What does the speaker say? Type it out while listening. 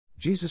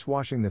Jesus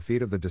washing the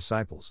feet of the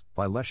disciples,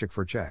 by Leszek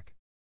Furchek.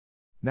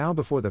 Now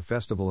before the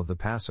festival of the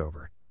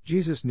Passover,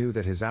 Jesus knew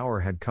that his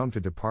hour had come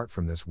to depart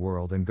from this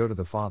world and go to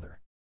the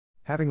Father.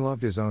 Having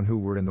loved his own who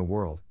were in the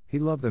world, he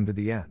loved them to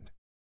the end.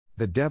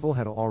 The devil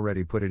had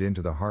already put it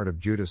into the heart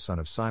of Judas son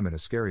of Simon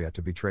Iscariot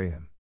to betray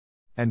him.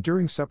 And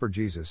during supper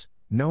Jesus,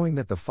 knowing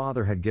that the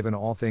Father had given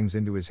all things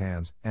into his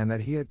hands, and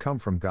that he had come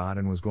from God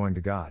and was going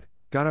to God,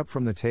 got up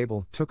from the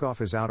table, took off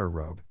his outer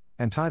robe,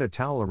 and tied a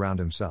towel around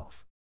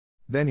himself.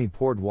 Then he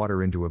poured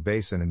water into a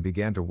basin and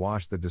began to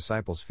wash the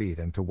disciples' feet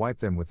and to wipe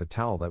them with the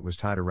towel that was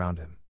tied around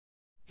him.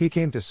 He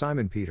came to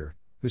Simon Peter,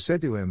 who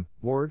said to him,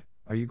 "Lord,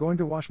 are you going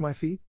to wash my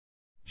feet?"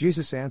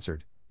 Jesus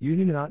answered, "You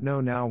do not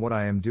know now what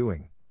I am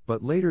doing,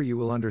 but later you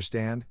will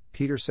understand."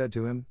 Peter said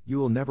to him, "You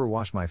will never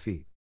wash my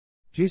feet."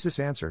 Jesus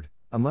answered,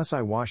 "Unless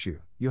I wash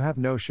you, you have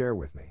no share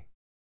with me."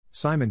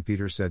 Simon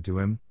Peter said to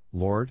him,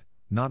 "Lord,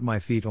 not my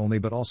feet only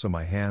but also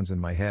my hands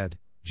and my head."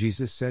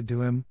 Jesus said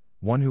to him,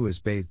 "One who is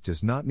bathed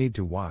does not need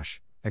to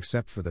wash,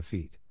 except for the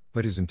feet,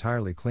 but is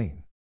entirely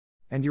clean.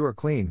 And you are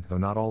clean, though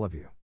not all of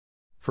you."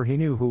 For he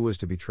knew who was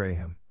to betray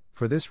him.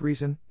 For this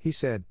reason, he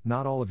said,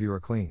 "Not all of you are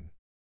clean."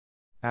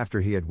 After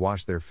he had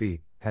washed their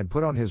feet, had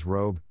put on his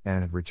robe,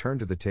 and had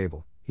returned to the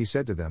table, he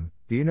said to them,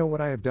 "Do you know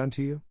what I have done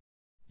to you?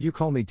 You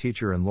call me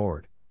teacher and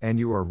Lord, and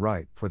you are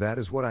right, for that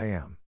is what I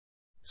am.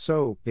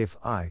 So, if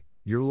I,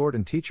 your Lord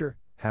and teacher,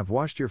 have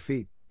washed your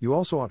feet, you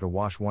also ought to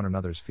wash one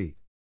another's feet.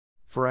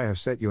 For I have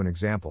set you an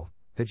example,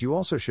 that you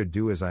also should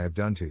do as I have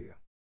done to you.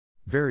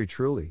 Very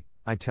truly,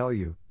 I tell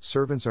you,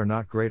 servants are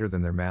not greater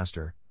than their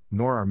master,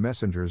 nor are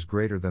messengers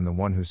greater than the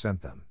one who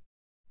sent them.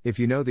 If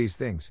you know these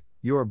things,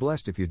 you are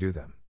blessed if you do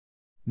them."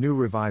 New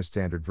Revised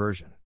Standard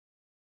Version.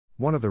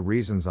 One of the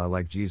reasons I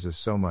like Jesus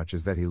so much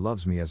is that he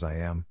loves me as I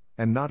am,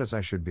 and not as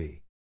I should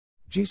be.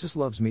 Jesus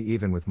loves me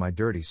even with my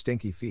dirty,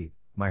 stinky feet,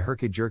 my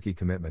herky-jerky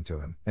commitment to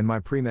him, and my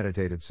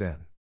premeditated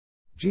sin.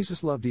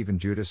 Jesus loved even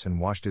Judas and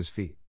washed his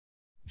feet.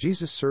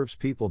 Jesus serves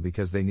people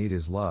because they need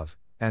his love,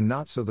 and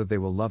not so that they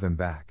will love him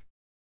back.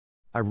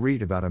 I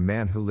read about a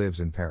man who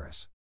lives in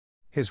Paris.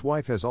 His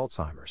wife has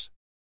Alzheimer's.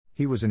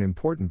 He was an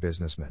important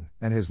businessman,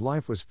 and his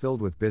life was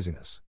filled with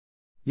busyness.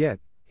 Yet,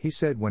 he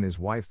said when his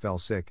wife fell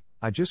sick,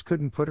 "I just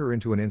couldn't put her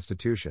into an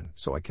institution,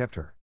 so I kept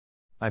her.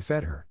 I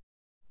fed her.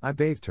 I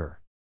bathed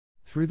her.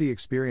 Through the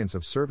experience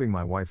of serving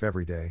my wife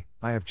every day,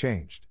 I have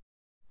changed.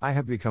 I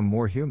have become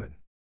more human.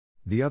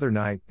 The other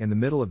night, in the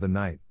middle of the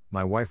night,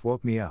 my wife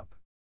woke me up.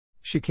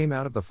 She came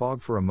out of the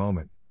fog for a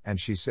moment, and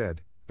she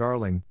said,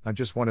 'Darling, I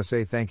just want to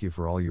say thank you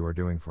for all you are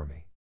doing for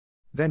me.'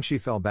 Then she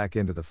fell back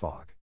into the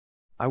fog.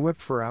 I wept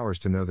for hours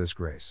to know this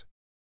grace.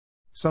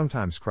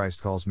 Sometimes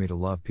Christ calls me to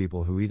love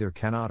people who either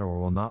cannot or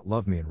will not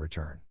love me in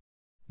return.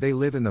 They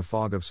live in the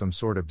fog of some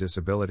sort of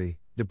disability,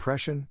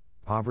 depression,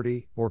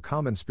 poverty, or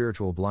common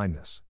spiritual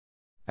blindness.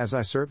 As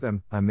I serve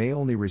them, I may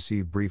only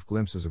receive brief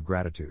glimpses of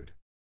gratitude.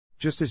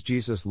 Just as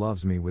Jesus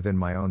loves me within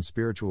my own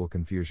spiritual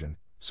confusion,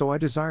 so I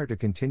desire to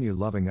continue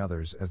loving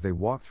others as they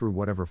walk through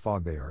whatever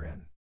fog they are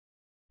in.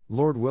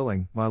 Lord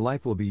willing, my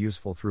life will be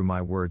useful through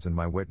my words and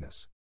my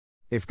witness.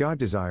 If God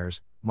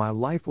desires, my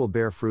life will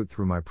bear fruit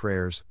through my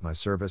prayers, my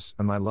service,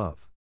 and my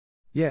love.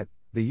 Yet,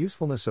 the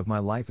usefulness of my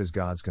life is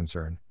God's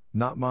concern,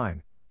 not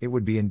mine. It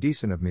would be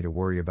indecent of me to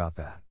worry about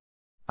that.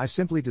 I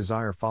simply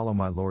desire follow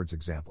my Lord's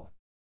example.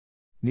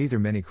 Neither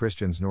many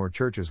Christians nor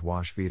churches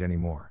wash feet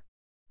anymore.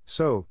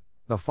 So,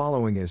 the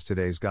following is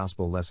today's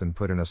gospel lesson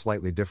put in a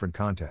slightly different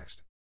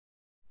context.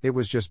 It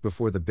was just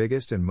before the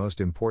biggest and most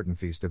important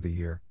feast of the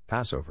year,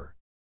 Passover.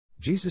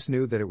 Jesus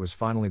knew that it was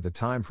finally the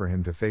time for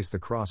him to face the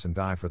cross and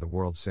die for the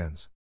world's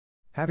sins.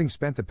 Having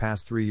spent the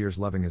past 3 years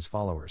loving his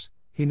followers,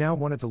 he now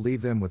wanted to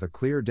leave them with a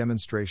clear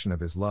demonstration of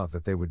his love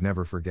that they would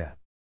never forget.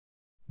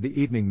 The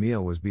evening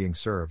meal was being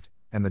served,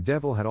 and the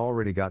devil had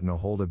already gotten a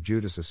hold of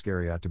Judas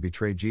Iscariot to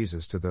betray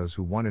Jesus to those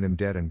who wanted him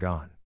dead and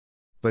gone.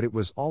 But it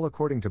was all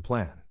according to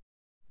plan.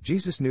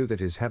 Jesus knew that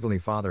his heavenly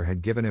Father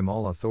had given him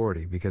all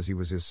authority because he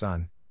was his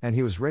son, and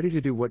he was ready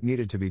to do what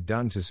needed to be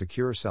done to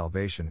secure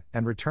salvation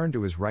and return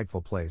to his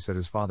rightful place at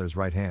his Father's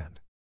right hand.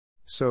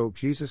 So,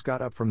 Jesus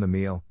got up from the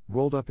meal,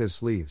 rolled up his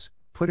sleeves,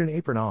 put an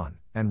apron on,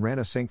 and ran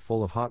a sink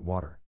full of hot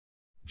water.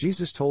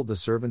 Jesus told the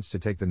servants to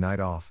take the night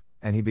off,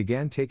 and he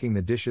began taking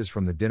the dishes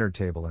from the dinner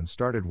table and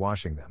started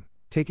washing them,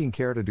 taking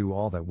care to do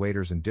all that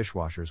waiters and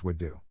dishwashers would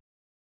do.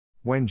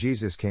 When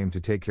Jesus came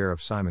to take care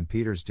of Simon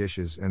Peter's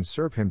dishes and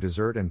serve him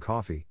dessert and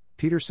coffee,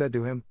 Peter said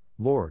to him,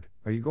 "Lord,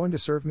 are you going to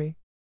serve me?"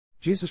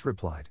 Jesus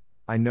replied,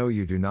 "I know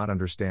you do not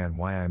understand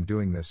why I am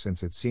doing this,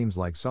 since it seems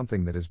like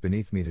something that is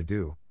beneath me to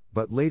do,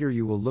 but later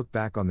you will look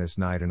back on this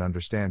night and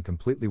understand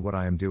completely what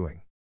I am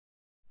doing."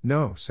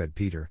 "No," said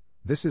Peter,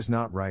 "this is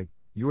not right.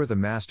 You are the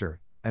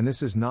master, and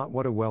this is not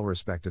what a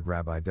well-respected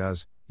rabbi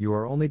does. You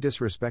are only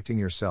disrespecting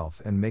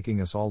yourself and making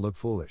us all look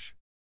foolish.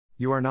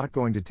 You are not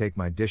going to take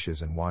my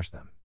dishes and wash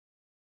them."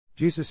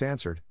 Jesus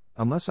answered,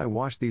 "Unless I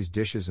wash these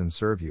dishes and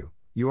serve you,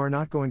 you are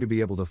not going to be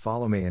able to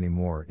follow me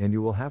anymore, and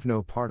you will have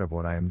no part of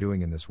what I am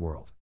doing in this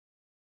world."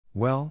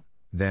 "Well,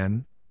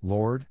 then,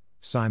 Lord,"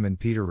 Simon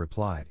Peter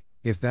replied,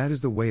 "if that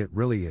is the way it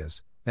really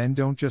is, And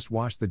don't just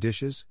wash the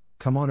dishes,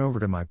 come on over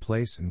to my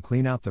place and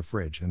clean out the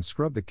fridge and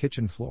scrub the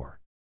kitchen floor.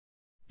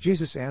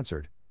 Jesus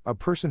answered, a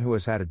person who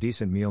has had a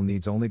decent meal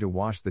needs only to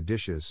wash the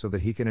dishes so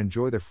that he can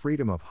enjoy the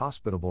freedom of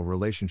hospitable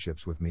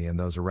relationships with me and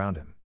those around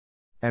him.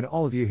 And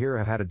all of you here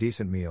have had a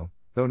decent meal,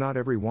 though not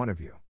every one of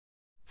you.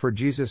 For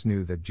Jesus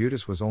knew that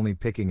Judas was only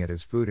picking at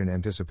his food in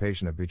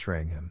anticipation of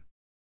betraying him.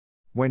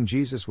 When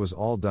Jesus was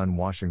all done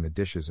washing the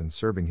dishes and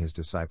serving his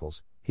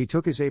disciples, he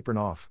took his apron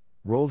off,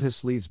 rolled his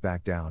sleeves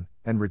back down,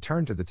 and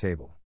returned to the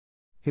table.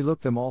 He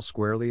looked them all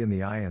squarely in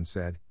the eye and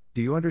said,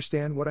 "Do you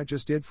understand what I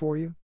just did for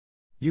you?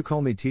 You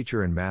call me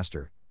teacher and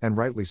master, and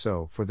rightly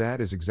so, for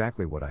that is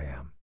exactly what I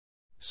am.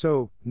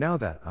 So, now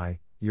that I,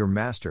 your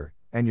master,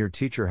 and your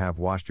teacher have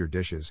washed your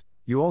dishes,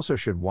 you also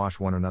should wash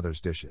one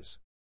another's dishes.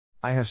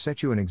 I have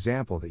set you an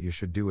example that you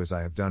should do as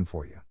I have done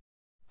for you.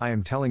 I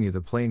am telling you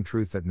the plain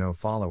truth that no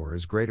follower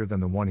is greater than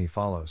the one he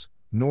follows,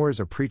 nor is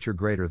a preacher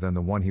greater than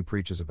the one he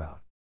preaches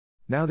about.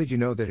 Now that you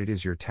know that it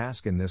is your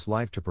task in this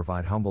life to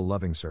provide humble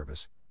loving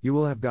service, you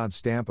will have God's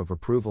stamp of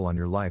approval on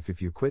your life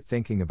if you quit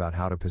thinking about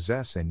how to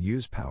possess and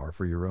use power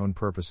for your own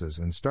purposes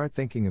and start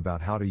thinking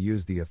about how to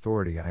use the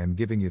authority I am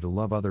giving you to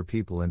love other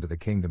people into the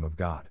kingdom of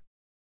God."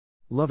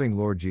 Loving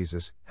Lord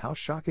Jesus, how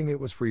shocking it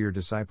was for your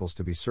disciples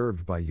to be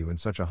served by you in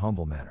such a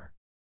humble manner.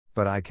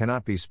 But I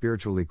cannot be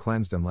spiritually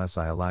cleansed unless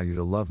I allow you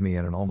to love me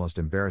in an almost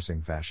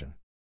embarrassing fashion.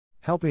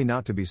 Help me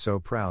not to be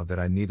so proud that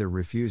I neither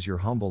refuse your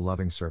humble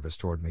loving service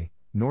toward me,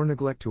 nor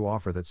neglect to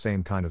offer that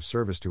same kind of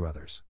service to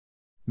others.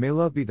 May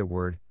love be the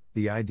word,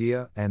 the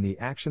idea, and the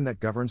action that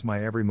governs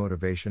my every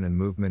motivation and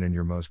movement in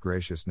your most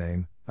gracious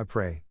name, I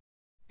pray.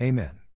 Amen.